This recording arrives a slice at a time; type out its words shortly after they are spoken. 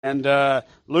And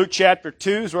Luke chapter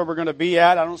 2 is where we're going to be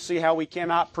at. I don't see how we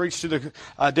cannot preach to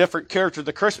the different characters of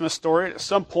the Christmas story and at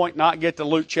some point not get to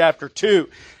Luke chapter 2.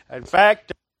 In fact,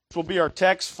 this will be our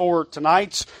text for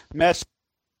tonight's message,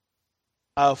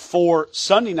 for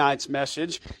Sunday night's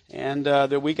message. And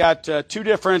that we got two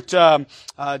different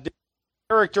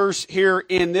characters here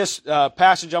in this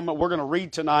passage we're going to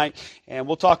read tonight, and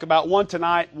we'll talk about one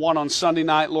tonight, one on Sunday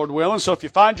night, Lord willing. So if you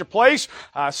find your place,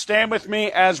 stand with me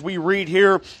as we read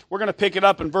here. We're going to pick it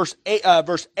up in verse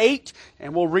 8,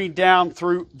 and we'll read down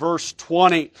through verse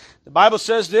 20. The Bible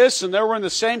says this, "And there were in the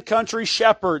same country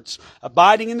shepherds,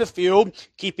 abiding in the field,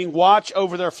 keeping watch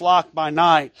over their flock by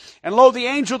night. And lo, the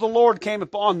angel of the Lord came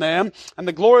upon them, and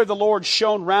the glory of the Lord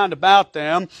shone round about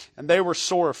them, and they were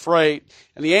sore afraid.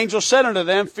 And the angel said unto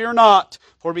them, Fear not,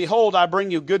 for behold, I bring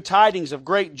you good tidings of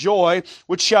great joy,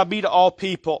 which shall be to all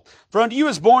people. For unto you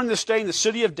is born this day in the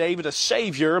city of David a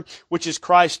Savior, which is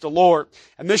Christ the Lord.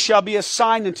 And this shall be a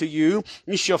sign unto you,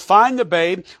 and you shall find the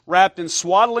babe wrapped in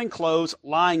swaddling clothes,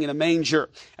 lying in a manger.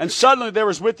 And suddenly there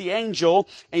was with the angel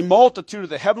a multitude of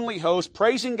the heavenly host,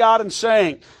 praising God and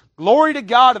saying, Glory to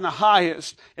God in the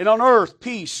highest, and on earth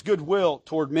peace, goodwill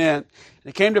toward men. And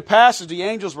it came to pass, as the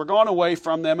angels were gone away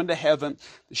from them into heaven,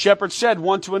 the shepherds said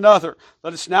one to another,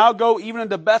 Let us now go even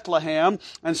unto Bethlehem,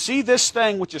 and see this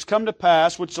thing which is come to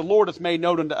pass, which the Lord hath made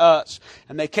known unto us.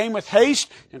 And they came with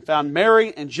haste, and found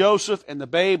Mary and Joseph, and the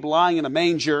babe lying in a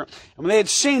manger. And when they had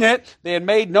seen it, they had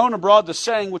made known abroad the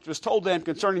saying which was told them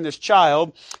concerning this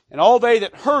child. And all they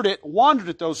that heard it wondered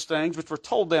at those things which were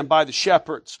told them by the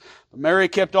shepherds. But Mary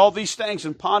kept all these things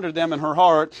and pondered them in her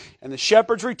heart. And the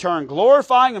shepherds returned,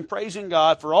 glorifying and praising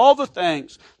God for all the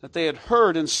things that they had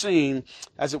heard and seen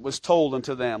as it was told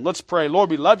unto them." Let's pray. Lord,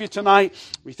 we love you tonight.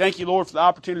 We thank you, Lord, for the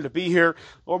opportunity to be here.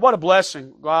 Lord, what a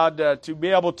blessing, God, to be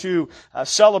able to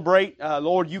celebrate,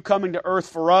 Lord, you coming to earth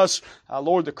for us.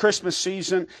 Lord, the Christmas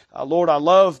season. Lord, I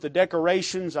love the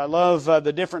decorations. I love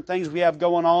the different things we have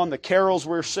going on, the carols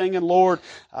we're singing, Lord.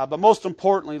 But most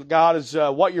importantly, God, is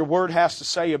what your word has to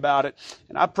say about it.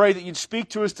 And I pray that you'd speak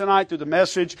to us tonight through the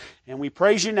message, and we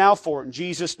praise you now for it. In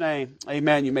Jesus' name,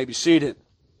 amen. You may be seated.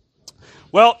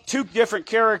 Well, two different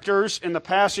characters in the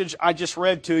passage I just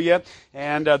read to you,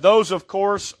 and those, of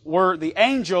course, were the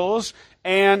angels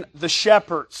and the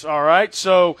shepherds. All right,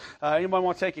 so anybody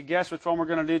want to take a guess which one we're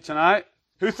going to do tonight?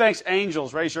 Who thinks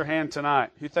angels? Raise your hand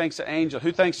tonight. Who thinks the angels?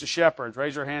 Who thinks the shepherds?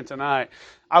 Raise your hand tonight.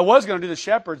 I was going to do the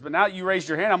shepherds, but now that you raised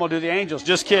your hand, I'm going to do the angels.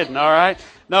 Just kidding, all right?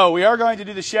 No, we are going to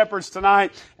do the shepherds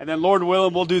tonight, and then Lord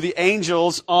willing, we'll do the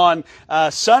angels on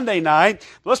Sunday night.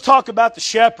 But let's talk about the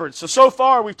shepherds. So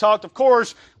far we've talked, of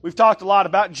course, we've talked a lot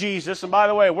about Jesus, and by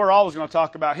the way, we're always going to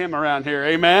talk about Him around here,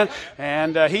 amen?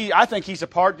 And I think He's a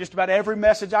part of just about every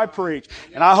message I preach,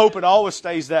 and I hope it always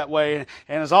stays that way,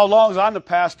 and as long as I'm the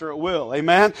pastor, it will,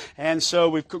 amen? And so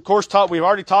we've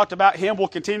already talked about Him. We'll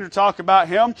continue to talk about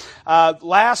Him.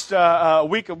 Last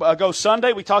week ago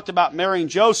Sunday, we talked about Mary and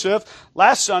Joseph.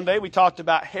 Last Sunday, we talked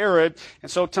about Herod.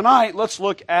 And so tonight, let's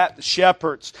look at the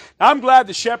shepherds. Now, I'm glad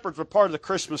the shepherds were part of the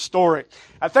Christmas story.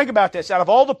 Now, think about this. Out of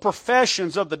all the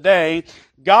professions of the day,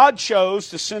 God chose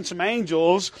to send some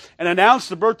angels and announce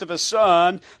the birth of His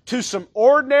Son to some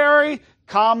ordinary,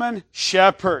 common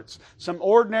shepherds. Some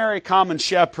ordinary common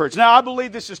shepherds. Now, I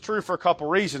believe this is true for a couple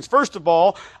reasons. First of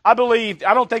all, I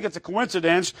don't think it's a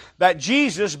coincidence that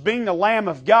Jesus, being the Lamb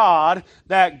of God,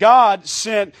 that God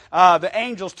sent the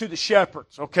angels to the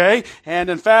shepherds, okay? And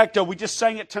in fact, we just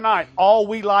sang it tonight. All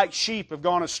we like sheep have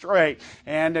gone astray.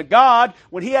 And God,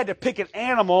 when He had to pick an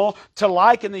animal to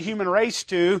liken the human race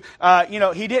to,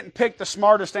 He didn't pick the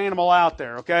smartest animal out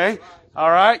there, okay? All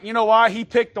right? You know why? He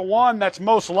picked the one that's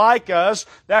most like us.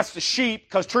 That's the sheep,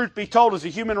 because truth be told, as a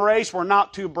human race, we're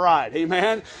not too bright.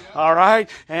 Amen? All right?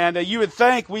 And you would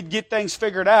think we'd get things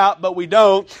figured out, but we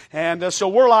don't. And so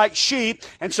we're like sheep.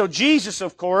 And so Jesus,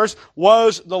 of course,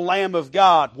 was the Lamb of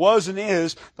God. Was and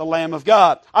is the Lamb of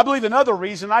God. I believe another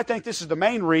reason, I think this is the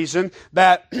main reason,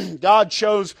 that God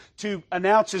chose to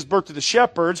announce His birth to the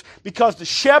shepherds, because the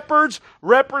shepherds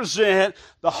represent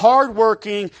the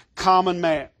hardworking common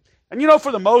man. And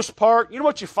for the most part,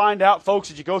 what you find out,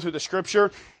 folks, as you go through the Scripture?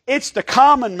 It's the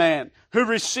common man who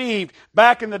received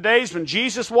back in the days when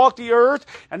Jesus walked the earth,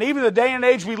 and even the day and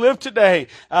age we live today.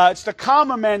 It's the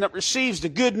common man that receives the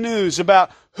good news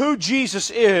about who Jesus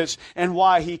is and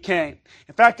why He came.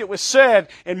 In fact, it was said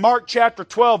in Mark chapter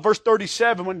 12, verse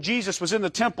 37, when Jesus was in the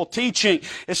temple teaching,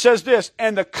 it says this,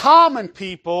 "And the common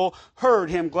people heard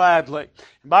Him gladly."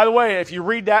 And by the way, if you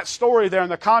read that story there, in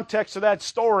the context of that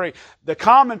story, the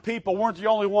common people weren't the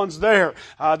only ones there.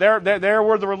 There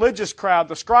were the religious crowd,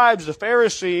 the scribes, the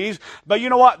Pharisees, But you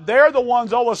know what? They're the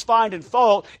ones always finding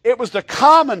fault. It was the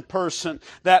common person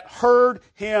that heard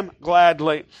him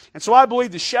gladly. And so I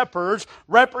believe the shepherds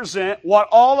represent what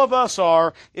all of us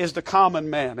are, is the common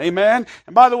man. Amen?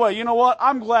 And by the way, you know what?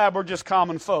 I'm glad we're just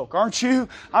common folk, aren't you?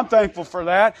 I'm thankful for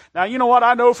that. Now, you know what?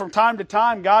 I know from time to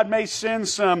time God may send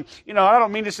some, I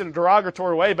don't mean this in a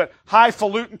derogatory way, but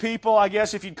highfalutin people, I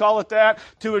guess if you'd call it that,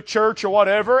 to a church or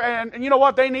whatever. And you know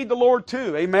what? They need the Lord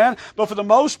too. Amen? But for the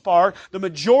most part, the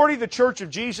majority of the Church of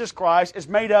Jesus Christ is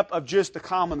made up of just the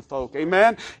common folk.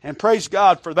 Amen? And praise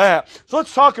God for that. So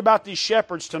let's talk about these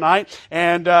shepherds tonight.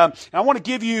 And I want to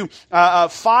give you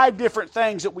 5 different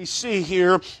things that we see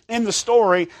here in the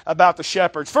story about the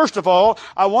shepherds. First of all,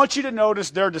 I want you to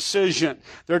notice their decision.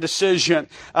 Their decision.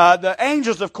 The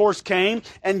angels, of course, came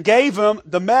and gave them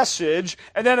the message,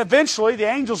 and then eventually the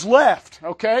angels left.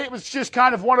 Okay? It was just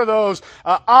kind of one of those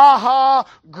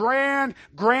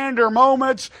grander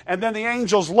moments, and then the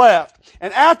angels left.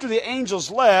 And after the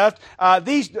angels left,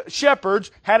 these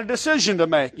shepherds had a decision to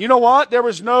make. You know what? There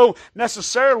was no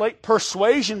necessarily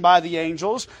persuasion by the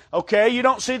angels. Okay? You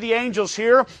don't see the angels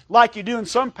here like you do in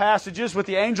some passages with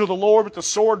the angel of the Lord with the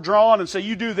sword drawn and say,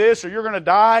 you do this or you're going to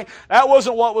die. That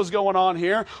wasn't what was going on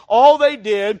here. All they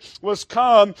did was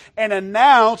come and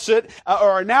announce it,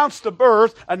 or announce the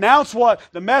birth, announce what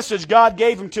the message God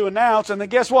gave them to announce, and then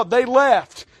guess what? They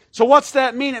left. So what's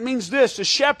that mean? It means this: the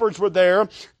shepherds were there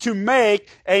to make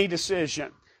a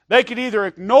decision. They could either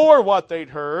ignore what they'd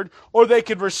heard, or they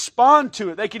could respond to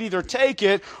it. They could either take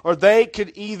it, or they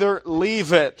could either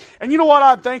leave it. And you know what?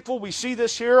 I'm thankful we see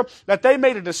this here, that they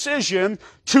made a decision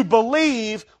to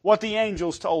believe what the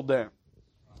angels told them.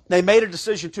 They made a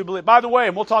decision to believe. By the way,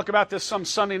 and we'll talk about this some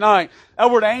Sunday night,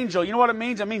 that word angel, you know what it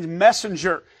means? It means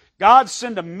messenger. God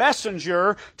sent a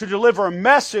messenger to deliver a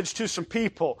message to some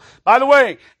people. By the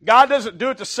way, God doesn't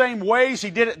do it the same ways He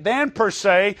did it then per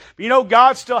se. But you know,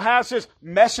 God still has His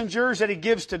messengers that He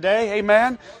gives today.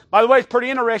 Amen? By the way, it's pretty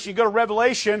interesting. You go to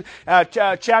Revelation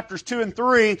chapters 2 and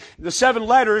 3, the 7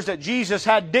 letters that Jesus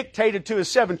had dictated to His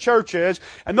 7 churches.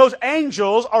 And those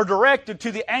angels are directed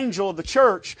to the angel of the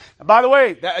church. And by the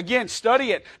way, again, study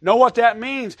it. Know what that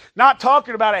means. Not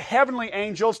talking about a heavenly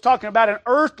angel. It's talking about an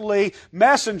earthly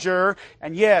messenger.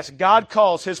 And yes, God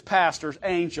calls His pastors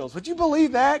angels. Would you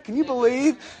believe that? Can you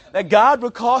believe that God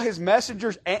would call His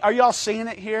messengers? Are y'all seeing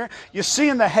it here? You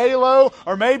seeing the halo?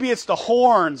 Or maybe it's the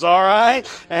horns, all right?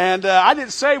 And I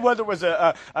didn't say whether it was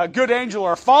a good angel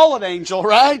or a fallen angel,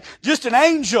 right? Just an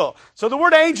angel. So the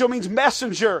word angel means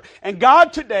messenger. And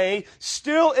God today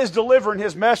still is delivering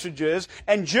His messages.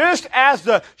 And just as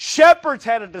the shepherds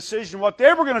had a decision what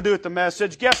they were going to do with the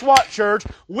message, guess what, church?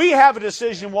 We have a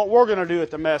decision what we're going to do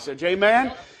with the message.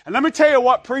 Amen? And let me tell you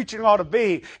what preaching ought to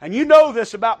be. And you know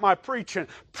this about my preaching.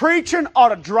 Preaching ought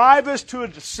to drive us to a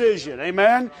decision.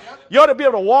 Amen? You ought to be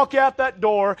able to walk out that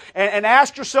door and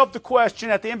ask yourself the question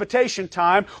at the invitation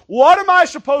time, what am I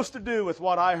supposed to do with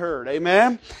what I heard?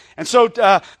 Amen? And so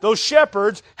those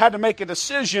shepherds had to make a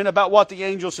decision about what the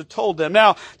angels had told them.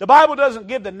 Now, the Bible doesn't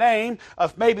give the name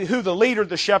of maybe who the leader of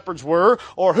the shepherds were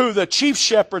or who the chief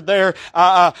shepherd there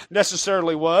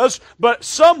necessarily was, but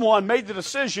someone made the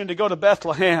decision to go to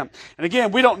Bethlehem. And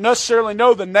again, we don't necessarily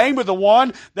know the name of the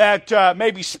one that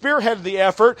maybe spearheaded the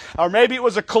effort, or maybe it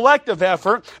was a collective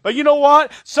effort. But you know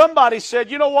what? Somebody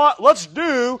said, you know what? Let's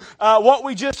do what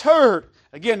we just heard.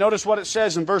 Again, notice what it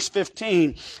says in verse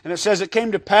 15. And it says, it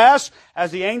came to pass,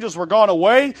 as the angels were gone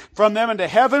away from them into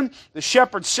heaven, the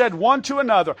shepherds said one to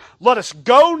another, let us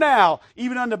go now,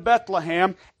 even unto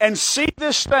Bethlehem, and see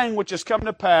this thing which is come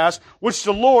to pass, which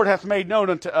the Lord hath made known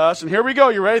unto us. And here we go,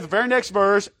 you ready? The very next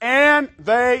verse. And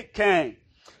they came.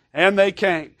 And they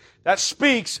came. That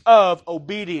speaks of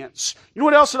obedience. You know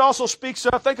what else it also speaks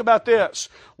of? Think about this.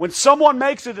 When someone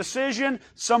makes a decision,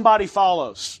 somebody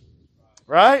follows.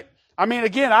 Right? I mean,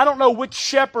 again, I don't know which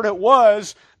shepherd it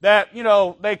was that,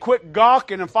 they quit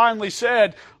gawking and finally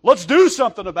said, let's do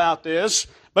something about this.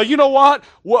 But you know what?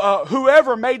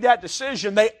 Whoever made that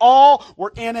decision, they all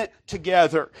were in it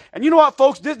together. And you know what,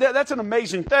 folks? That's an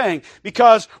amazing thing.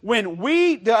 Because when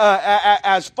we,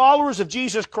 as followers of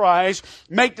Jesus Christ,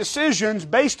 make decisions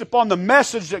based upon the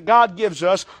message that God gives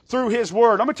us through His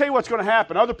Word, I'm going to tell you what's going to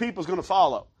happen. Other people's going to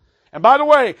follow. And by the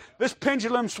way, this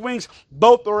pendulum swings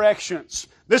both directions.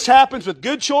 This happens with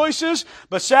good choices,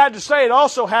 but sad to say, it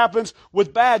also happens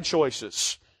with bad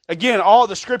choices. Again, all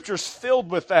the Scripture's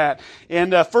filled with that.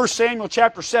 In 1 Samuel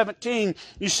chapter 17,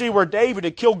 you see where David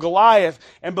had killed Goliath.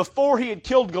 And before he had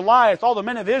killed Goliath, all the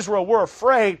men of Israel were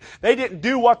afraid. They didn't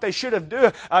do what they should have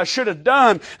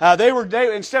done.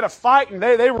 Instead of fighting,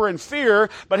 they were in fear.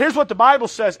 But here's what the Bible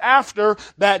says after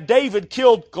that David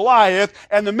killed Goliath,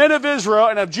 and the men of Israel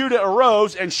and of Judah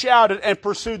arose and shouted and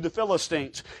pursued the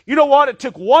Philistines. You know what? It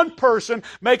took one person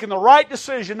making the right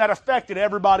decision that affected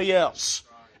everybody else.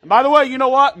 And by the way, you know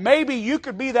what? Maybe you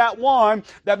could be that one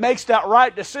that makes that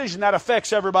right decision that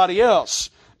affects everybody else.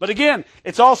 But again,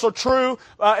 it's also true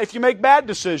if you make bad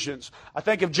decisions. I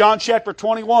think of John chapter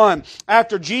 21,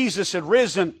 after Jesus had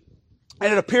risen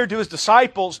and it appeared to his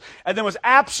disciples and then was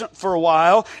absent for a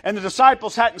while, and the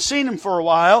disciples hadn't seen him for a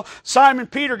while. Simon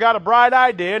Peter got a bright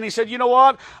idea, and he said, you know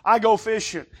what? I go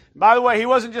fishing. By the way, he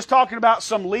wasn't just talking about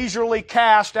some leisurely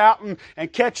cast out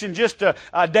and catching just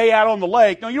a day out on the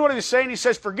lake. No, you know what he was saying? He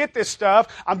says, forget this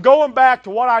stuff. I'm going back to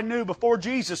what I knew before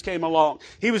Jesus came along.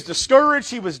 He was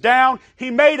discouraged. He was down. He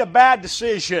made a bad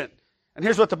decision. And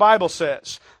here's what the Bible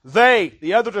says. They,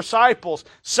 the other disciples,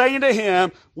 saying to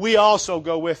him, we also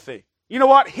go with thee. You know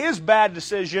what? His bad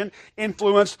decision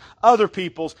influenced other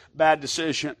people's bad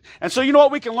decision. And so you know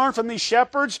what we can learn from these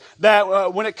shepherds?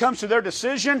 That when it comes to their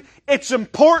decision, it's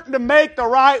important to make the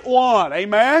right one.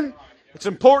 Amen? It's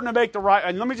important to make the right.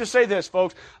 And let me just say this,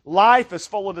 folks. Life is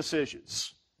full of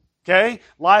decisions. Okay?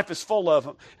 Life is full of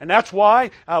them. And that's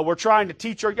why we're trying to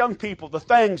teach our young people the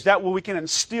things that we can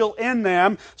instill in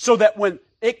them so that when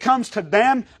it comes to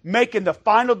them making the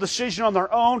final decision on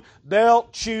their own, they'll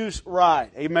choose right.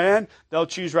 Amen? They'll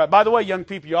choose right. By the way, young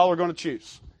people, y'all are going to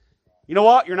choose. You know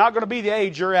what? You're not going to be the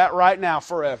age you're at right now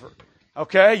forever.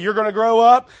 Okay? You're going to grow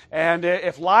up, and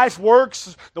if life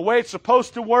works the way it's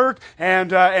supposed to work,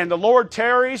 and the Lord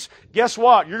tarries, guess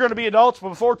what? You're going to be adults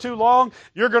before too long.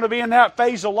 You're going to be in that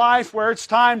phase of life where it's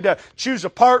time to choose a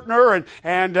partner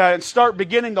and start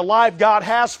beginning the life God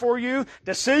has for you.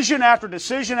 Decision after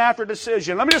decision after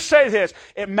decision. Let me just say this.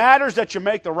 It matters that you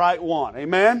make the right one.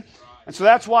 Amen? And so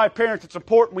that's why, parents, it's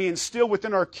important we instill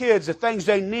within our kids the things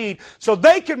they need so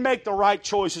they can make the right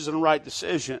choices and right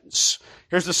decisions.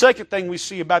 Here's the second thing we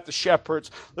see about the shepherds.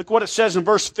 Look what it says in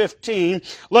verse 15.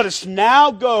 Let us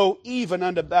now go even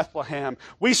unto Bethlehem.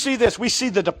 We see this. We see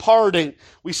the departing.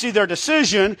 We see their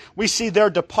decision. We see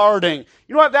their departing.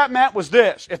 You know what that meant was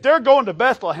this. If they're going to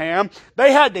Bethlehem,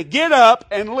 they had to get up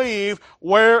and leave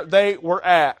where they were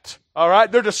at. All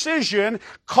right? Their decision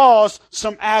caused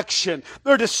some action.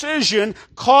 Their decision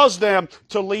caused them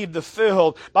to leave the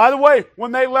field. By the way,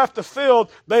 when they left the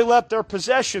field, they left their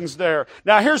possessions there.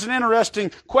 Now, here's an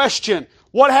interesting question.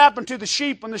 What happened to the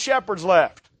sheep when the shepherds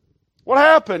left? What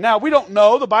happened? Now, we don't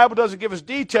know. The Bible doesn't give us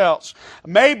details.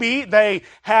 Maybe they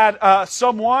had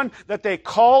someone that they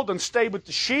called and stayed with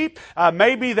the sheep.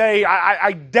 Maybe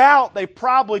I doubt they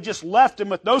probably just left them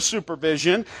with no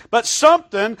supervision. But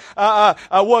something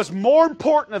was more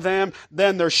important to them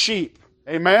than their sheep.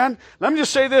 Amen? Let me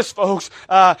just say this, folks.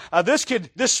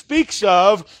 This speaks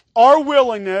of our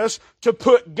willingness to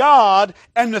put God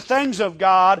and the things of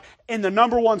God in the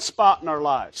number one spot in our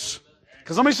lives.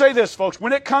 Because let me say this, folks.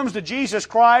 When it comes to Jesus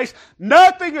Christ,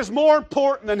 nothing is more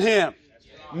important than Him.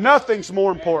 Nothing's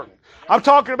more important. I'm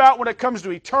talking about when it comes to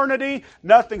eternity,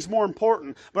 nothing's more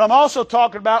important. But I'm also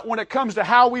talking about when it comes to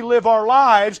how we live our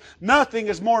lives, nothing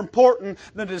is more important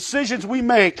than the decisions we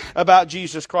make about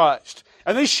Jesus Christ.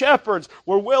 And these shepherds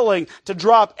were willing to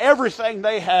drop everything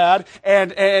they had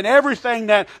and everything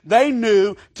that they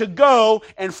knew to go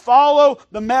and follow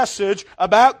the message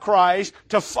about Christ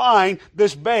to find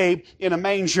this babe in a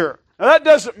manger. Now that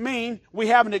doesn't mean we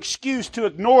have an excuse to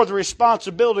ignore the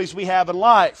responsibilities we have in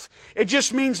life. It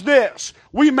just means this.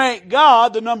 We make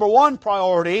God the number one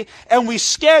priority and we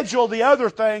schedule the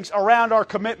other things around our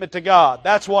commitment to God.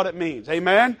 That's what it means.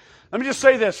 Amen? Let me just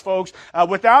say this, folks.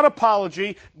 Without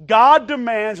apology, God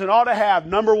demands and ought to have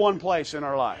number one place in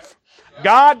our life.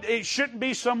 God, it shouldn't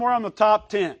be somewhere on the top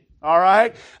 10. All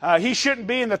right? He shouldn't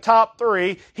be in the top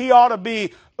 3. He ought to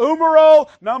be numero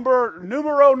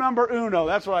number uno.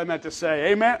 That's what I meant to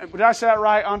say. Amen? Did I say that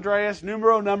right, Andreas?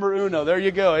 Numero number uno. There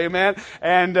you go. Amen?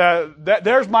 And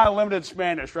there's my limited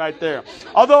Spanish right there.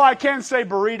 Although I can say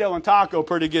burrito and taco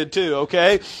pretty good too,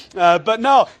 okay? But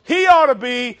no, He ought to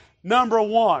be number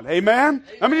one. Amen?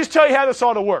 Let me just tell you how this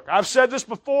ought to work. I've said this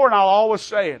before and I'll always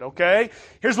say it, okay?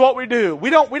 Here's what we do. We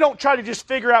don't try to just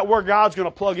figure out where God's going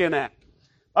to plug in at.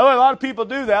 A lot of people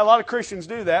do that. A lot of Christians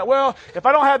do that. Well, if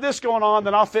I don't have this going on,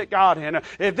 then I'll fit God in.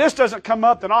 If this doesn't come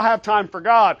up, then I'll have time for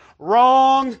God.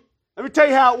 Wrong. Let me tell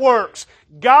you how it works.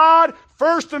 God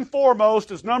first and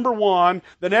foremost is number one,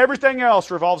 then everything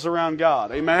else revolves around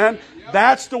God. Amen?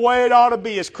 That's the way it ought to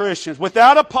be as Christians.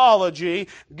 Without apology,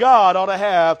 God ought to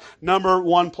have number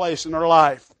one place in our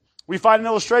life. We find an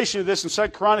illustration of this in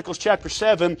 2 Chronicles chapter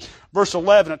 7, verse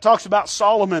 11. It talks about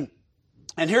Solomon.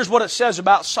 And here's what it says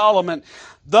about Solomon.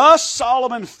 Thus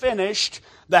Solomon finished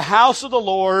the house of the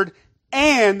Lord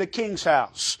and the king's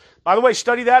house. By the way,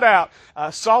 study that out.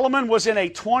 Solomon was in a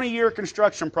 20-year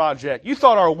construction project. You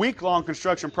thought our week-long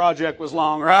construction project was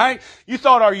long, right? You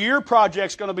thought our year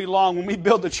project's going to be long when we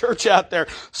build the church out there.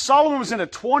 Solomon was in a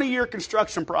 20-year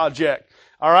construction project.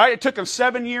 All right, it took him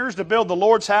 7 years to build the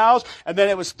Lord's house, and then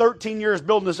it was 13 years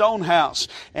building his own house.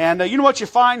 And you know what you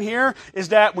find here is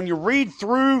that when you read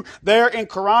through there in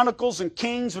Chronicles and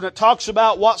Kings, when it talks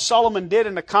about what Solomon did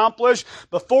and accomplished,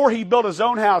 before he built his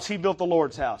own house, he built the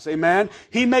Lord's house. Amen?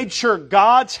 He made sure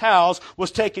God's house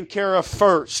was taken care of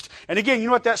first. And again, you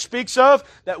know what that speaks of?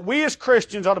 That we as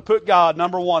Christians ought to put God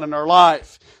number one in our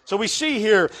life. So we see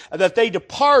here that they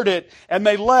departed and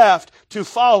they left to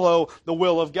follow the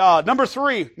will of God. Number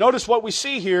three, notice what we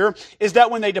see here is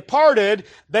that when they departed,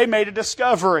 they made a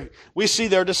discovery. We see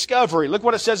their discovery. Look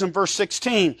what it says in verse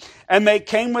 16. And they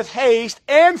came with haste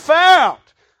and found.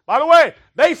 By the way,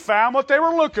 they found what they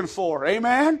were looking for.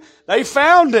 Amen? They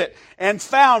found it and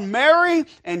found Mary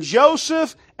and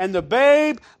Joseph and the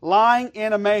babe lying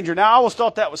in a manger. Now, I always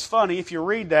thought that was funny if you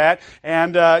read that,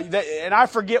 and I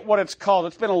forget what it's called.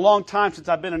 It's been a long time since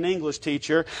I've been an English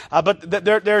teacher, but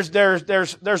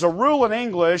there's a rule in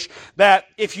English that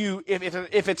if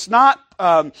it's not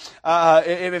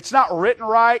written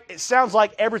right, it sounds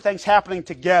like everything's happening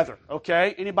together.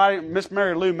 Okay, anybody? Miss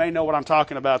Mary Lou may know what I'm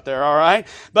talking about there. All right,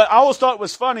 but I always thought it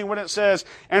was funny when it says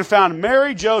and found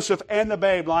Mary, Joseph, and the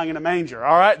babe lying in a manger.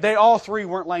 All right, they all three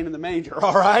weren't laying in the manger.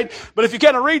 All right. But if you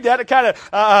kind of read that, it kind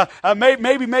of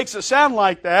maybe makes it sound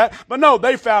like that. But no,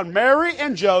 they found Mary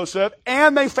and Joseph,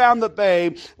 and they found the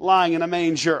babe lying in a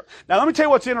manger. Now, let me tell you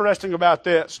what's interesting about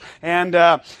this. And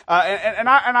I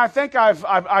think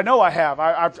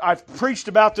I've preached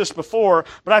about this before,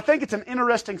 but I think it's an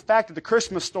interesting fact of the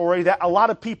Christmas story that a lot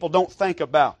of people don't think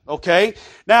about. Okay.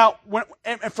 Now,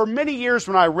 and for many years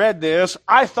when I read this,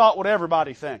 I thought what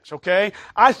everybody thinks. Okay.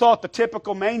 I thought the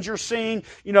typical manger scene,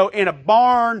 in a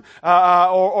barn,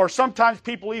 or sometimes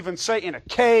people even say in a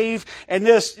cave, and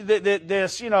this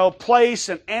place,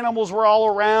 and animals were all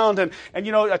around, and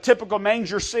a typical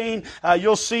manger scene,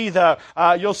 you'll see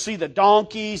the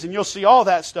donkeys, and you'll see all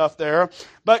that stuff there.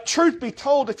 But truth be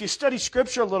told, if you study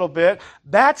Scripture a little bit,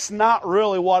 that's not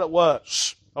really what it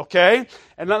was. Okay?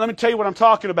 And let me tell you what I'm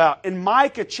talking about. In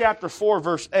Micah chapter 4,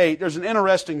 verse 8, there's an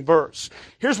interesting verse.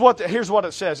 Here's what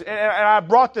it says. And I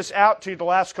brought this out to you the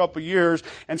last couple of years,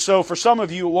 and so for some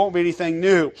of you, it won't be anything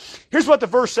new. Here's what the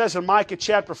verse says in Micah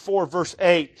chapter 4, verse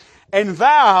 8. And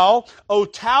thou, O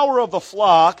tower of the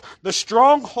flock, the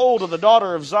stronghold of the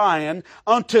daughter of Zion,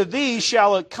 unto thee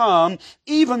shall it come,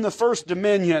 even the first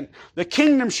dominion. The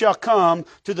kingdom shall come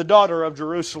to the daughter of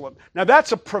Jerusalem. Now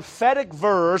that's a prophetic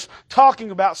verse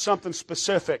talking about something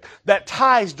specific that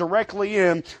ties directly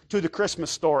in to the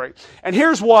Christmas story. And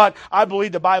here's what I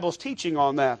believe the Bible's teaching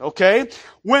on that, okay?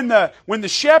 When the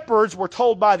shepherds were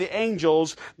told by the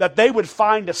angels that they would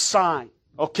find a sign,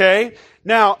 okay?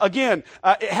 Now, again,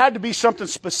 it had to be something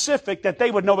specific that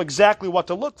they would know exactly what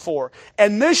to look for.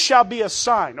 And this shall be a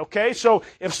sign, okay? So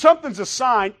if something's a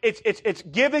sign, it's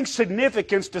giving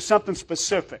significance to something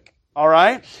specific, all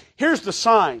right? Here's the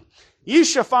sign. Ye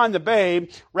shall find the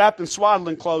babe wrapped in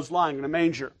swaddling clothes lying in a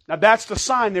manger. Now, that's the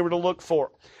sign they were to look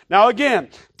for. Now, again,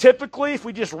 typically, if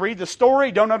we just read the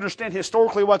story, don't understand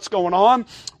historically what's going on,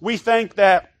 we think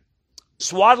that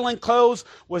swaddling clothes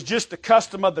was just the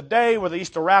custom of the day where they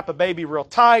used to wrap a baby real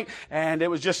tight, and it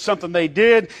was just something they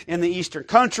did in the eastern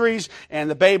countries, and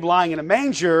the babe lying in a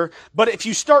manger. But if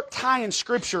you start tying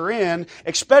Scripture in,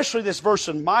 especially this verse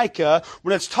in Micah,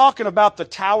 when it's talking about the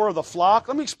tower of the flock,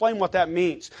 let me explain what that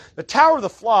means. The tower of the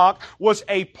flock was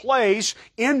a place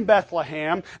in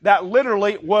Bethlehem that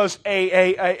literally was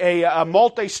a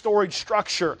multi-storied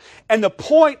structure. And the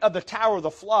point of the tower of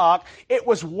the flock, it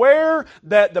was where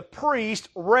the priest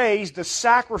raised the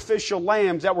sacrificial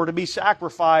lambs that were to be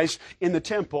sacrificed in the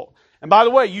temple. And by the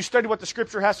way, you study what the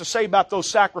Scripture has to say about those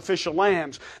sacrificial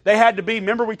lambs. They had to be,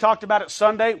 remember we talked about it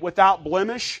Sunday, without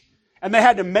blemish? And they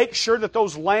had to make sure that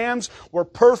those lambs were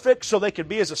perfect so they could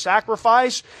be as a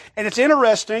sacrifice. And it's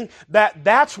interesting that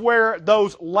that's where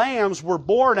those lambs were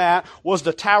born at, was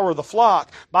the tower of the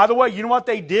flock. By the way, you know what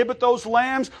they did with those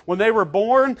lambs when they were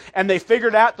born and they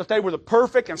figured out that they were the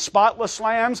perfect and spotless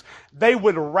lambs? They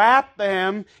would wrap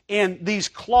them in these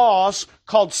cloths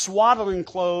called swaddling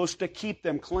clothes to keep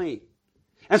them clean.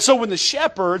 And so when the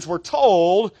shepherds were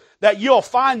told that you'll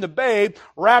find the babe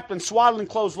wrapped in swaddling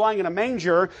clothes lying in a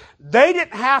manger, they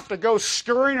didn't have to go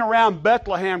scurrying around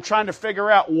Bethlehem trying to figure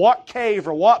out what cave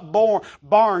or what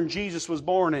barn Jesus was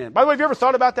born in. By the way, have you ever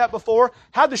thought about that before?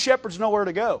 How'd the shepherds know where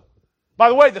to go? By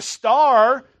the way, the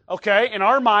star, okay, in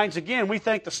our minds, again, we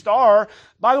think the star,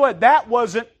 by the way, that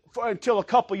wasn't until a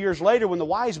couple years later when the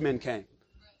wise men came.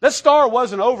 That star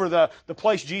wasn't over the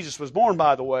place Jesus was born,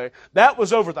 by the way. That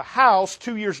was over the house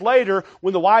 2 years later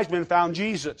when the wise men found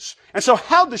Jesus. And so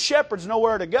how'd the shepherds know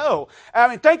where to go? I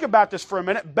mean, think about this for a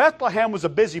minute. Bethlehem was a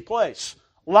busy place.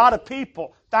 A lot of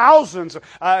people, thousands,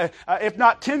 if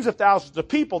not tens of thousands of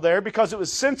people there because it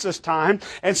was census time.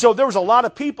 And so there was a lot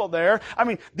of people there. I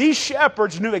mean, these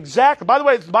shepherds knew exactly. By the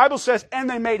way, the Bible says, and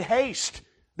they made haste.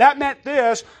 That meant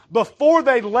this, before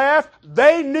they left,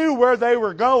 they knew where they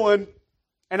were going.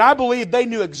 And I believe they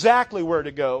knew exactly where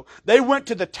to go. They went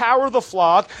to the tower of the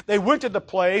flock. They went to the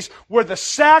place where the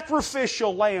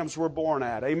sacrificial lambs were born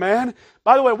at. Amen?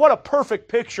 By the way, what a perfect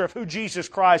picture of who Jesus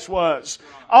Christ was.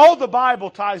 All the Bible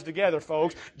ties together,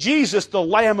 folks. Jesus, the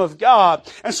Lamb of God.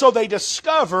 And so they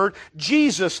discovered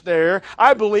Jesus there,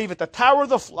 I believe, at the tower of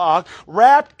the flock,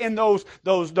 wrapped in those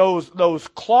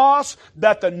cloths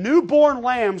that the newborn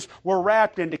lambs were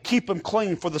wrapped in to keep them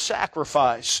clean for the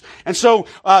sacrifice. And so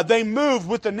they moved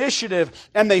with initiative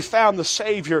and they found the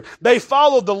Savior. They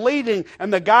followed the leading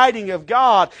and the guiding of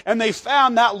God and they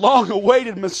found that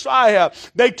long-awaited Messiah.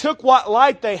 They took what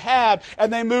light they had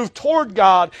and they moved toward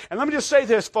God. And let me just say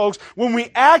this, folks. When we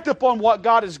act upon what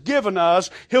God has given us,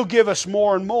 He'll give us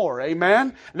more and more.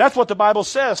 Amen? And that's what the Bible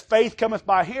says. Faith cometh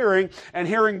by hearing and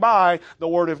hearing by the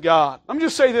Word of God. Let me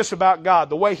just say this about God,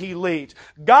 the way He leads.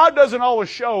 God doesn't always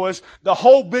show us the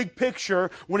whole big picture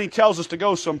when He tells us to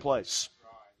go someplace.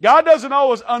 God doesn't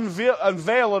always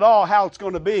unveil at all how it's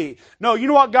going to be. No, you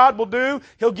know what God will do?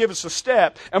 He'll give us a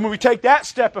step. And when we take that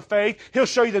step of faith, He'll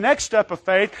show you the next step of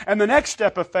faith and the next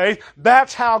step of faith.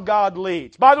 That's how God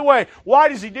leads. By the way, why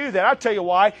does He do that? I'll tell you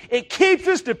why. It keeps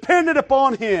us dependent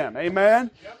upon Him.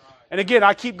 Amen? Yep. And again,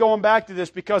 I keep going back to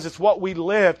this because it's what we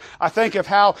live. I think of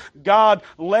how God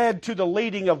led to the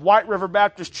leading of White River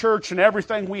Baptist Church and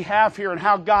everything we have here and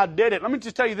how God did it. Let me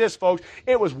just tell you this, folks.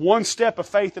 It was one step of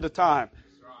faith at a time.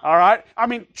 All right? I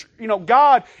mean, you know,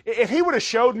 God, if He would have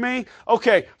showed me,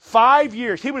 okay, 5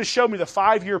 years, He would have showed me the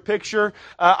 5-year picture,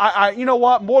 you know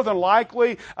what, more than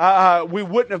likely, we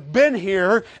wouldn't have been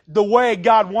here the way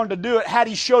God wanted to do it had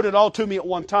He showed it all to me at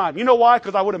one time. You know why?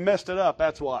 Because I would have messed it up.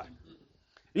 That's why.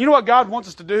 You know what God wants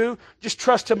us to do? Just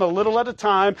trust Him a little at a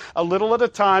time,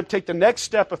 take the next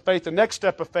step of faith,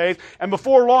 and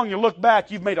before long you look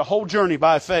back, you've made a whole journey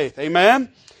by faith.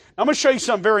 Amen? I'm going to show you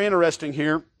something very interesting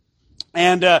here.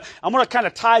 And I'm going to kind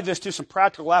of tie this to some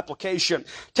practical application.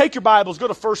 Take your Bibles, go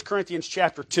to 1 Corinthians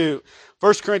chapter 2.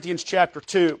 1 Corinthians chapter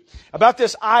 2. About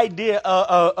this idea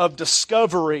of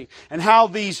discovery and how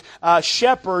these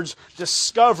shepherds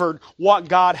discovered what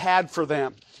God had for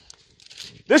them.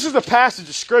 This is a passage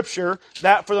of Scripture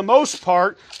that, for the most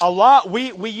part,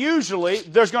 we usually,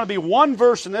 there's going to be one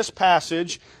verse in this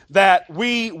passage that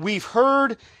we've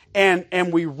heard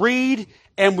and we read.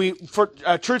 And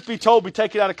truth be told, we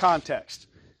take it out of context.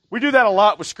 We do that a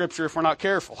lot with Scripture if we're not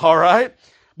careful, all right?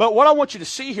 But what I want you to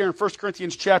see here in 1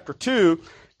 Corinthians chapter 2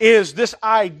 is this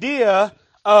idea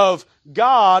of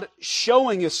God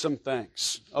showing us some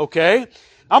things, okay?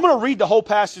 I'm going to read the whole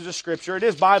passage of Scripture. It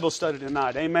is Bible study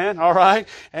tonight, amen? All right?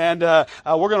 And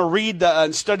we're going to read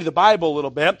and study the Bible a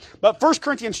little bit. But 1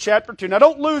 Corinthians chapter 2, now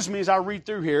don't lose me as I read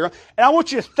through here. And I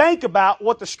want you to think about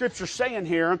what the Scripture's saying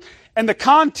here and the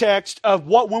context of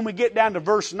what, when we get down to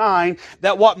verse 9,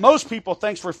 that what most people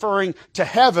think is referring to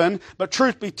heaven, but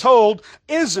truth be told,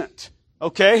 isn't.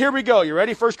 Okay, here we go. You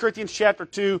ready? 1 Corinthians chapter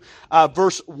 2,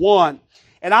 verse 1.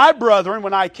 And I, brethren,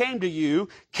 when I came to you,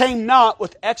 came not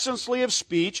with excellency of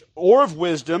speech or of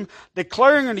wisdom,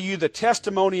 declaring unto you the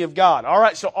testimony of God. All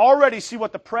right, so already see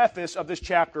what the preface of this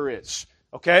chapter is.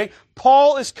 Okay?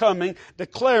 Paul is coming,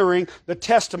 declaring the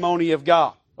testimony of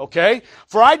God. Okay?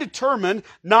 For I determined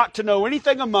not to know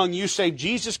anything among you save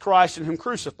Jesus Christ and Him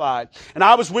crucified. And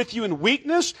I was with you in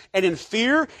weakness and in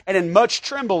fear and in much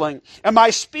trembling. And my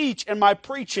speech and my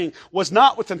preaching was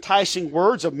not with enticing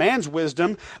words of man's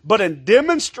wisdom, but in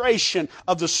demonstration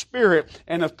of the Spirit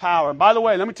and of power. And by the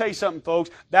way, let me tell you something,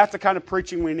 folks. That's the kind of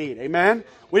preaching we need. Amen?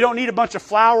 We don't need a bunch of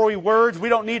flowery words. We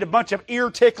don't need a bunch of ear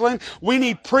tickling. We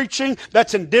need preaching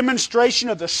that's in demonstration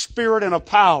of the Spirit and of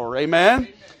power. Amen?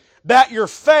 That your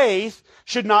faith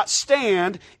should not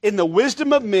stand in the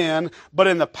wisdom of men, but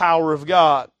in the power of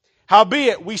God.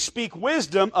 Howbeit, we speak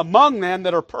wisdom among them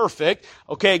that are perfect.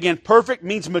 Okay, again, perfect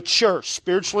means mature,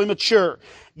 spiritually mature.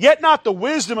 Yet not the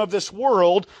wisdom of this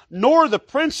world, nor the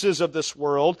princes of this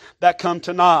world that come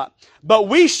to naught. But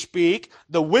we speak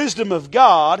the wisdom of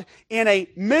God in a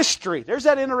mystery. There's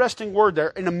that interesting word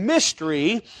there. In a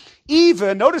mystery,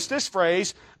 even, notice this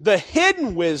phrase, the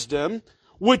hidden wisdom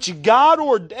which God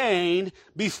ordained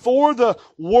before the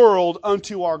world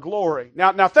unto our glory.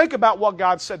 Now think about what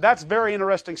God said. That's a very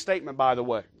interesting statement, by the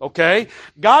way. Okay?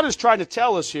 God is trying to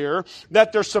tell us here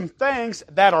that there's some things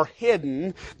that are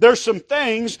hidden. There's some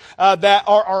things that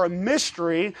are a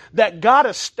mystery that God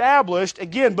established,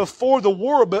 again, before the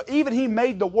world, but even He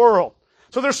made the world.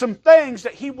 So there's some things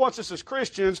that He wants us as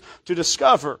Christians to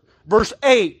discover. Verse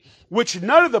 8, which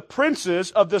none of the princes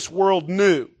of this world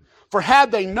knew. For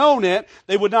had they known it,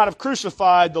 they would not have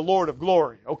crucified the Lord of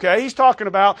glory. Okay? He's talking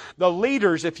about the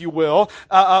leaders, if you will,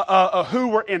 who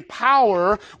were in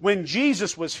power when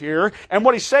Jesus was here. And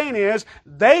what he's saying is,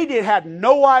 they had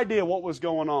no idea what was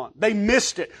going on. They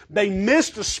missed it. They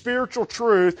missed the spiritual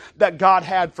truth that God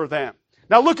had for them.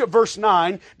 Now look at verse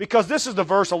 9, because this is the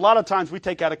verse a lot of times we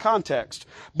take out of context.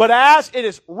 But as it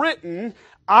is written,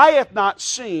 eye hath not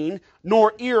seen,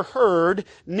 nor ear heard,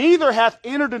 neither hath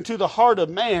entered into the heart of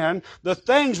man the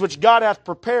things which God hath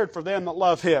prepared for them that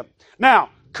love Him. Now,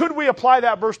 could we apply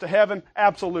that verse to heaven?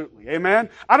 Absolutely. Amen?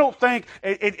 I don't think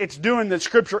it's doing the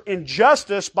Scripture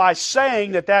injustice by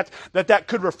saying that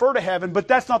could refer to heaven, but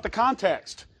that's not the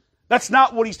context. That's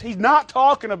not what he's not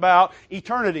talking about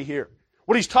eternity here.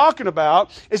 What he's talking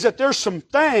about is that there's some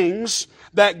things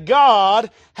that God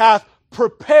hath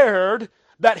prepared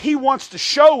that He wants to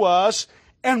show us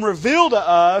and reveal to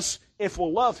us if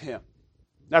we'll love Him.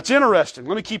 That's interesting.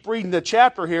 Let me keep reading the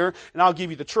chapter here, and I'll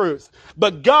give you the truth.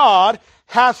 But God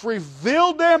hath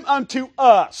revealed them unto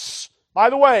us. By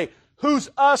the way, who's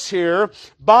us here?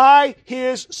 By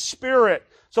His Spirit.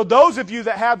 So those of you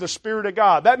that have the Spirit of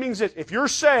God, that means that if you're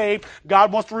saved,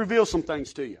 God wants to reveal some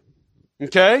things to you.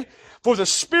 Okay? For the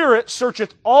Spirit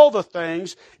searcheth all the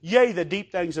things, yea, the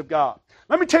deep things of God.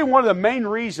 Let me tell you one of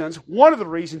the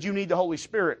reasons you need the Holy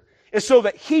Spirit is so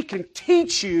that He can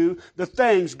teach you the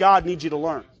things God needs you to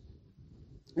learn.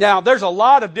 Now, there's a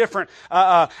lot of different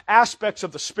aspects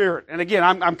of the Spirit. And again,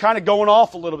 I'm kind of going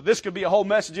off a little bit. This could be a whole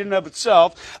message in and of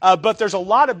itself. But there's a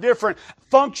lot of different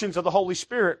functions of the Holy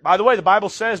Spirit. By the way, the Bible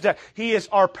says that He is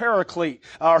our paraclete,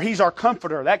 or He's our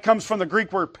comforter. That comes from the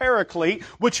Greek word paraclete,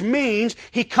 which means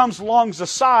He comes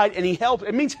alongside and He helps.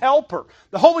 It means helper.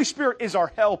 The Holy Spirit is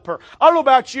our helper. I don't know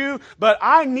about you, but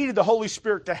I needed the Holy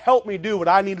Spirit to help me do what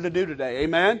I needed to do today.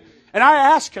 Amen? And I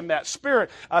ask Him that, Spirit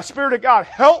of God,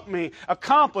 help me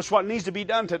accomplish what needs to be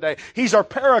done today. He's our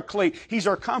paraclete. He's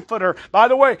our comforter. By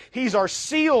the way, He's our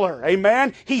sealer.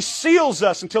 Amen? He seals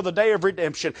us until the day of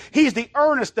redemption. He's the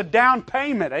earnest, the down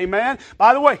payment. Amen?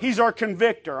 By the way, He's our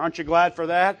convictor. Aren't you glad for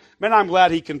that? Man, I'm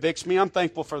glad He convicts me. I'm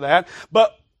thankful for that.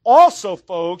 But also,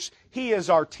 folks, He is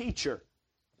our teacher.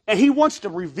 And He wants to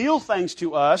reveal things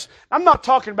to us. I'm not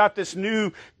talking about this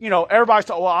new, everybody's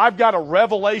talking, well, I've got a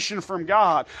revelation from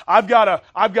God. I've got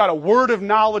a word of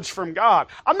knowledge from God.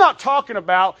 I'm not talking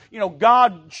about,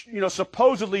 God,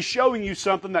 supposedly showing you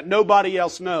something that nobody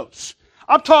else knows.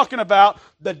 I'm talking about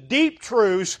the deep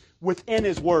truths within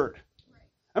His Word.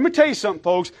 Let me tell you something,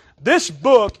 folks. This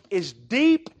book is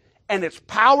deep and it's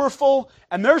powerful,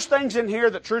 and there's things in here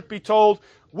that, truth be told,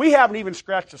 we haven't even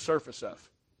scratched the surface of.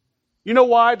 You know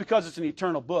why? Because it's an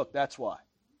eternal book, that's why.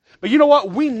 But you know what?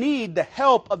 We need the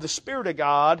help of the Spirit of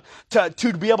God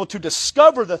to be able to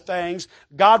discover the things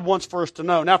God wants for us to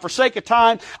know. Now, for sake of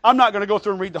time, I'm not going to go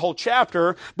through and read the whole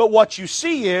chapter, but what you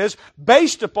see is,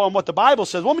 based upon what the Bible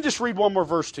says, let me just read one more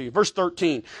verse to you. Verse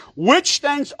 13. Which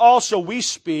things also we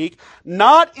speak,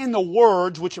 not in the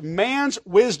words which man's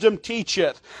wisdom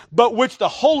teacheth, but which the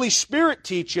Holy Spirit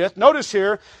teacheth. Notice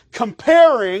here,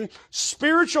 comparing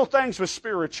spiritual things with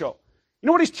spiritual. You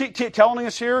know what He's telling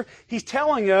us here? He's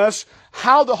telling us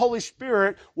how the Holy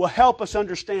Spirit will help us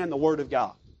understand the Word of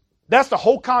God. That's the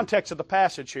whole context of the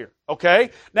passage here.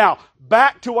 Okay? Now,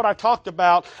 back to what I talked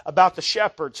about the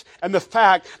shepherds and the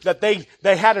fact that they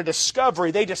had a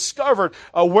discovery. They discovered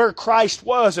where Christ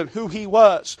was and who He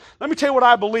was. Let me tell you what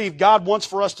I believe God wants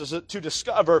for us to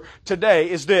discover today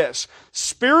is this.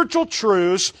 Spiritual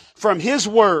truths from His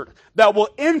Word that will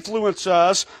influence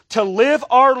us to live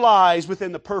our lives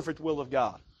within the perfect will of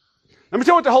God. Let me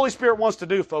tell you what the Holy Spirit wants to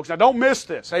do, folks. Now, don't miss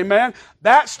this. Amen?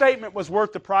 That statement was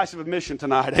worth the price of admission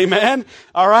tonight. Amen?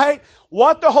 All right?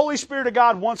 What the Holy Spirit of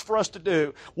God wants for us to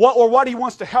do, what He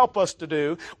wants to help us to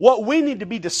do, what we need to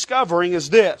be discovering is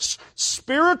this.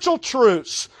 Spiritual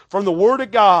truths from the Word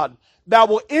of God that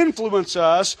will influence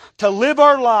us to live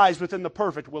our lives within the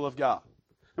perfect will of God.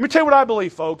 Let me tell you what I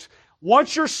believe, folks.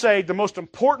 Once you're saved, the most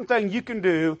important thing you can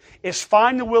do is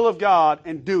find the will of God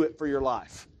and do it for your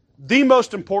life. The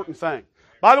most important thing.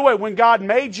 By the way, when God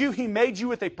made you, He made you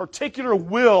with a particular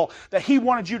will that He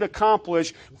wanted you to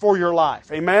accomplish for your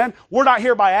life. Amen? We're not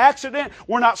here by accident.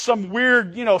 We're not some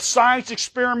weird, science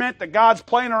experiment that God's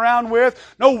playing around with.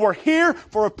 No, we're here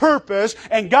for a purpose,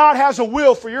 and God has a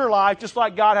will for your life just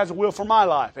like God has a will for my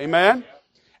life. Amen?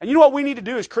 And you know what we need to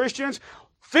do as Christians?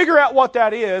 Figure out what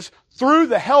that is through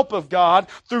the help of God,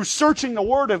 through searching the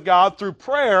Word of God, through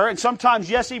prayer, and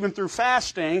sometimes, yes, even through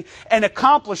fasting, and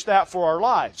accomplish that for our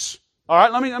lives. All right,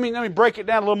 let me break it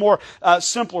down a little more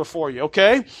simpler for you,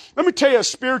 okay? Let me tell you a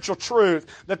spiritual truth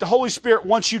that the Holy Spirit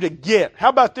wants you to get. How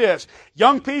about this?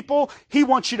 Young people, He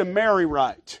wants you to marry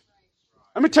right.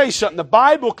 Let me tell you something. The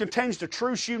Bible contains the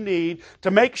truths you need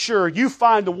to make sure you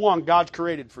find the one God's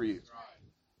created for you.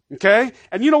 Okay?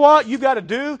 And you know what you've got to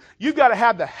do? You've got to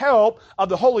have the help of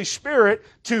the Holy Spirit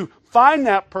to find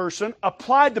that person,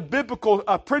 apply the biblical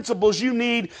principles you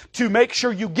need to make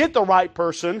sure you get the right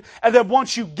person, and then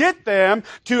once you get them,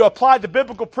 to apply the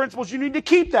biblical principles you need to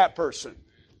keep that person.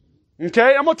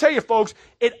 Okay? I'm going to tell you, folks,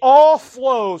 it all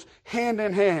flows hand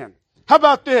in hand. How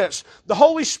about this? The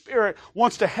Holy Spirit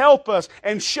wants to help us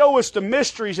and show us the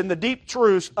mysteries and the deep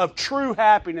truths of true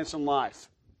happiness in life.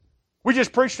 We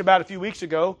just preached about it a few weeks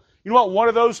ago. You know what one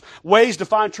of those ways to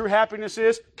find true happiness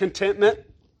is? Contentment.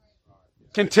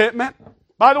 Contentment.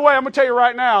 By the way, I'm going to tell you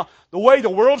right now, the way the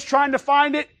world's trying to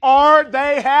find it, are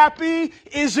they happy?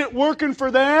 Is it working for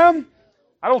them?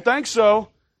 I don't think so.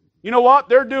 You know what?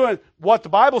 They're doing what the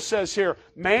Bible says here,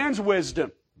 man's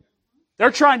wisdom.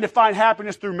 They're trying to find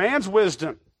happiness through man's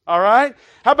wisdom. All right?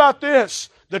 How about this?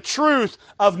 The truth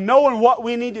of knowing what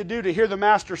we need to do to hear the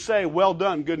Master say, well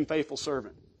done, good and faithful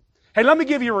servant. Hey, let me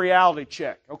give you a reality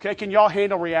check, okay? Can y'all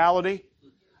handle reality?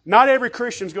 Not every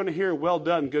Christian's going to hear, well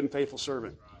done, good and faithful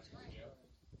servant.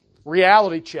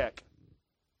 Reality check.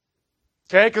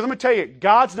 Okay? Because let me tell you,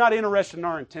 God's not interested in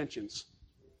our intentions.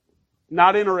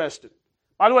 Not interested.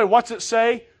 By the way, what's it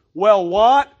say? Well,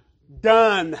 what?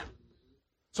 Done.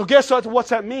 So guess what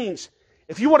that means?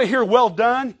 If you want to hear well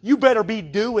done, you better be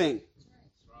doing.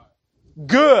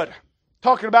 Good.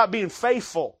 Talking about being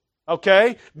faithful.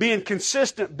 Okay? Being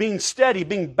consistent, being steady,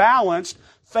 being balanced,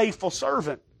 faithful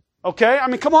servant. Okay? I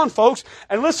mean, come on, folks.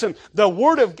 And listen, the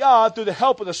Word of God, through the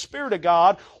help of the Spirit of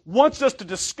God, wants us to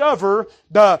discover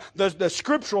the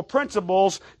scriptural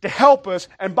principles to help us.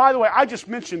 And by the way, I just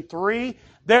mentioned 3.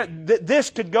 This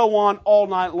could go on all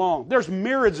night long. There's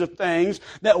myriads of things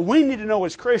that we need to know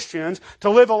as Christians to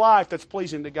live a life that's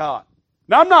pleasing to God.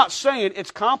 Now, I'm not saying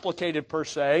it's complicated per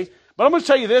se, but I'm going to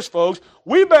tell you this, folks.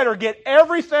 We better get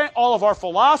everything, all of our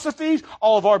philosophies,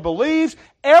 all of our beliefs,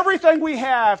 everything we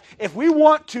have, if we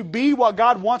want to be what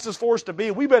God wants us for us to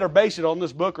be, we better base it on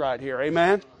this book right here.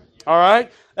 Amen? All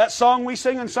right? That song we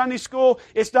sing in Sunday school,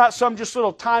 it's not some just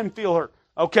little time filler.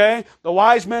 Okay? The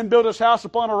wise men built his house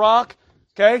upon a rock.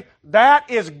 Okay?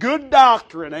 That is good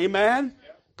doctrine. Amen?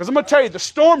 Because I'm going to tell you, the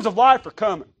storms of life are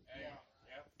coming.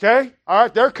 Okay? All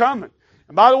right? They're coming.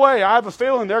 And by the way, I have a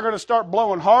feeling they're going to start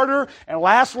blowing harder and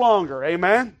last longer.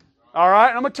 Amen? All right?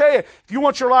 And I'm going to tell you, if you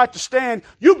want your life to stand,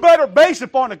 you better base it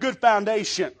upon a good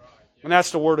foundation. And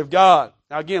that's the Word of God.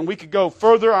 Now again, we could go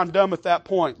further. I'm done with that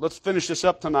point. Let's finish this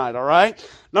up tonight, all right?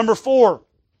 Number 4,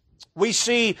 we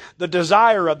see the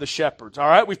desire of the shepherds, all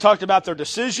right? We've talked about their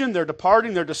decision, their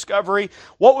departing, their discovery.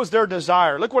 What was their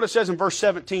desire? Look what it says in verse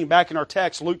 17, back in our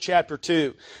text, Luke chapter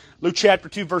 2. Luke chapter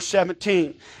 2, verse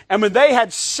 17. And when they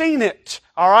had seen it,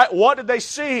 all right, what did they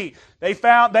see?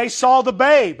 They saw the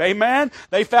babe, amen?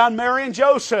 They found Mary and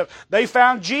Joseph. They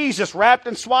found Jesus wrapped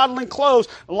in swaddling clothes,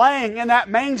 laying in that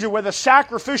manger where the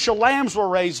sacrificial lambs were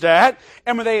raised at.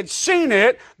 And when they had seen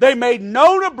it, they made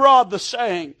known abroad the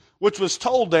saying which was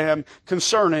told them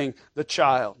concerning the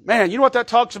child. Man, you know what that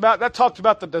talks about? That talks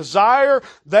about the desire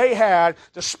they had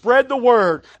to spread the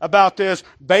word about this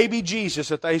baby Jesus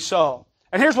that they saw.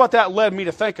 And here's what that led me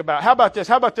to think about. How about this?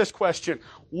 How about this question?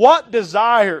 What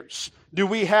desires do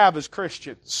we have as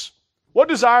Christians? What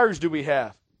desires do we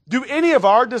have? Do any of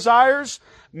our desires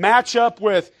match up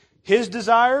with His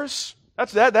desires?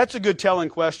 That's a good telling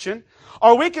question.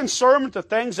 Are we concerned with the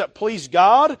things that please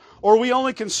God, or are we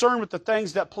only concerned with the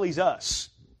things that please us?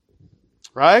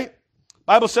 Right? The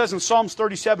Bible says in Psalms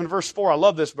 37, verse 4, I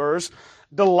love this verse,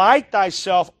 delight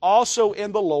thyself also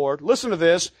in the Lord. Listen to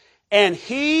this. And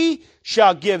He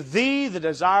shall give thee the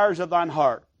desires of thine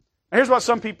heart. Now here's what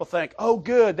some people think. Oh,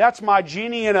 good, that's my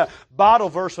genie in a bottle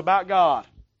verse about God.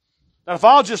 That if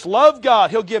I'll just love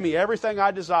God, He'll give me everything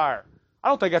I desire. I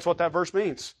don't think that's what that verse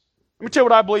means. Let me tell you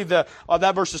what I believe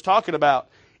that verse is talking about.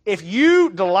 If you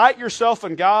delight yourself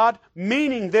in God,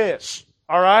 meaning this,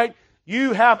 all right,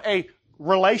 you have a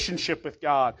relationship with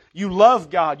God. You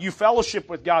love God. You fellowship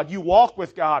with God. You walk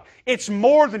with God. It's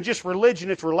more than just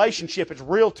religion. It's relationship. It's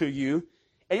real to you.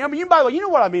 And I mean, by the way, you know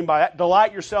what I mean by that?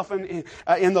 Delight yourself in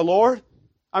the Lord.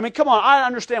 I mean, come on. I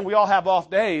understand we all have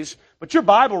off days, but your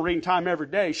Bible reading time every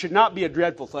day should not be a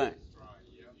dreadful thing.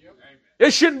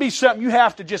 It shouldn't be something you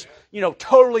have to just,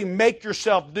 totally make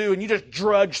yourself do and you just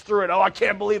drudge through it. Oh, I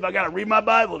can't believe I got to read my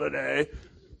Bible today.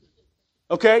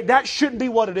 Okay? That shouldn't be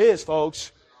what it is,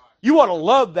 folks. You ought to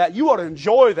love that. You ought to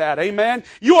enjoy that. Amen?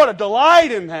 You ought to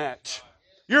delight in that.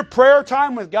 Your prayer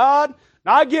time with God.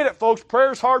 Now, I get it, folks.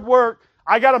 Prayer's hard work.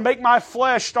 I got to make my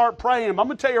flesh start praying. I'm going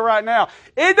to tell you right now,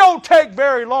 it don't take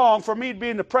very long for me to be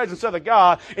in the presence of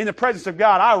God. In the presence of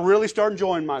God, I really start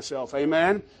enjoying myself.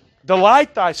 Amen?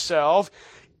 Delight thyself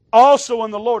also in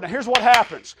the Lord. Now, here's what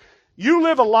happens. You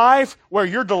live a life where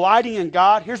you're delighting in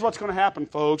God. Here's what's going to happen,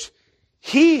 folks.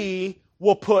 He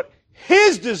will put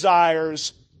His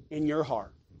desires in your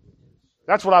heart.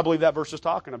 That's what I believe that verse is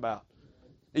talking about.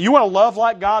 You want to love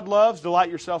like God loves,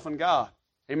 delight yourself in God.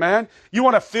 Amen? You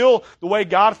want to feel the way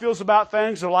God feels about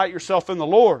things, delight yourself in the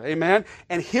Lord. Amen?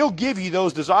 And He'll give you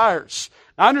those desires.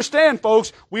 Now, I understand,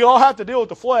 folks, we all have to deal with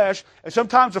the flesh, and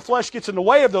sometimes the flesh gets in the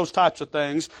way of those types of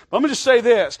things. But let me just say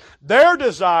this. Their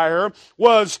desire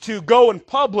was to go and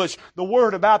publish the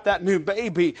word about that new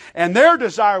baby, and their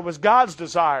desire was God's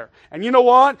desire. And you know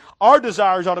what? Our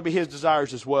desires ought to be His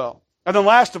desires as well. And then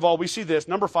last of all, we see this.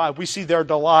 Number 5, we see their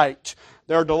delight.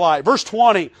 Their delight. Verse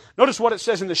 20, notice what it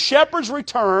says. And the shepherds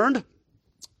returned,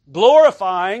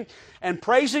 glorifying and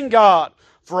praising God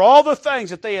for all the things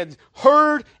that they had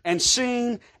heard and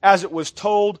seen as it was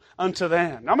told unto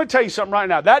them. Now, I'm going to tell you something right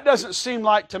now. That doesn't seem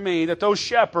like to me that those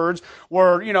shepherds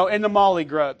were, in the molly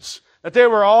grubs. That they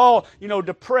were all,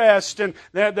 depressed and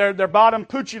their bottom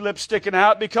poochie lips sticking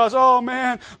out because, oh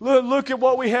man, look at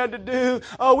what we had to do.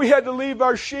 Oh, we had to leave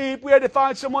our sheep. We had to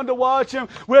find someone to watch them.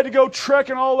 We had to go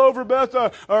trekking all over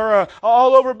Bethlehem.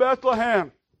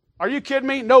 Are you kidding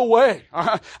me? No way.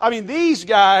 I mean, these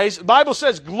guys, the Bible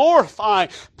says glorifying,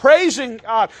 praising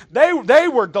God. They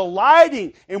were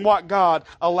delighting in what God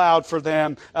allowed for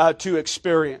them to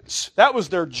experience. That was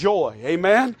their joy.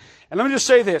 Amen? And let me just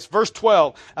say this, verse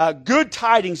 12, good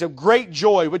tidings of great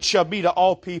joy which shall be to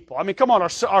all people. I mean, come on,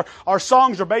 our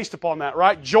songs are based upon that,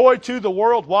 right? Joy to the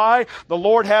world. Why? The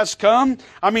Lord has come.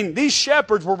 I mean, these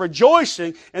shepherds were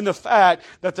rejoicing in the fact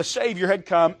that the Savior had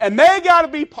come, and they got to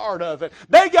be part of it.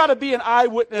 They got to be an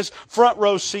eyewitness, front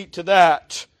row seat to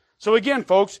that. So again,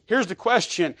 folks, here's the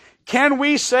question. Can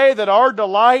we say that our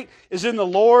delight is in the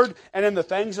Lord and in the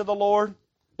things of the Lord?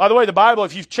 By the way, the Bible,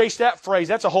 if you've chased that phrase,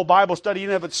 that's a whole Bible study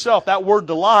in and of itself, that word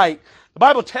delight. The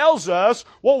Bible tells us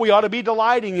what we ought to be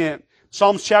delighting in.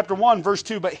 Psalms chapter 1, verse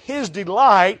 2, but his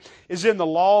delight is in the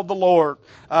law of the Lord.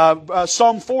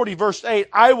 Psalm 40, verse 8,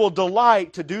 I will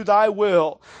delight to do thy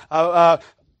will.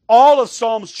 All of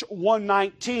Psalms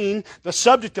 119, the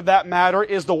subject of that matter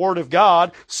is the Word of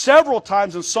God. Several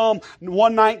times in Psalm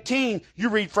 119, you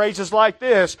read phrases like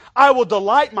this, I will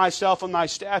delight myself in thy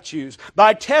statutes.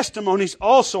 Thy testimonies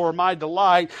also are my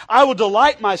delight. I will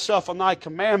delight myself in thy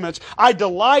commandments. I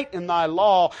delight in thy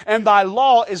law, and thy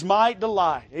law is my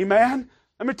delight. Amen?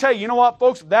 Let me tell you, you know what,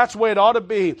 folks? That's the way it ought to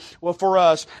be for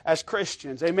us as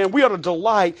Christians. Amen? We ought to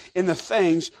delight in the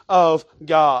things of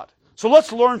God. So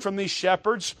let's learn from these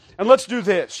shepherds, and let's do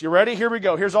this. You ready? Here we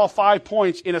go. Here's all 5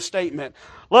 points in a statement.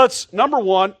 Let's, number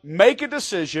 1, make a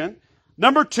decision.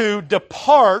 Number 2,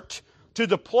 depart to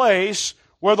the place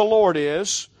where the Lord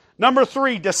is. Number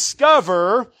 3,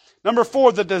 discover. Number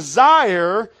 4, the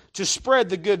desire to spread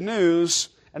the good news.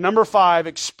 And number 5,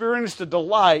 experience the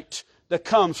delight that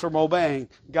comes from obeying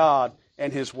God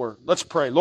and His Word. Let's pray.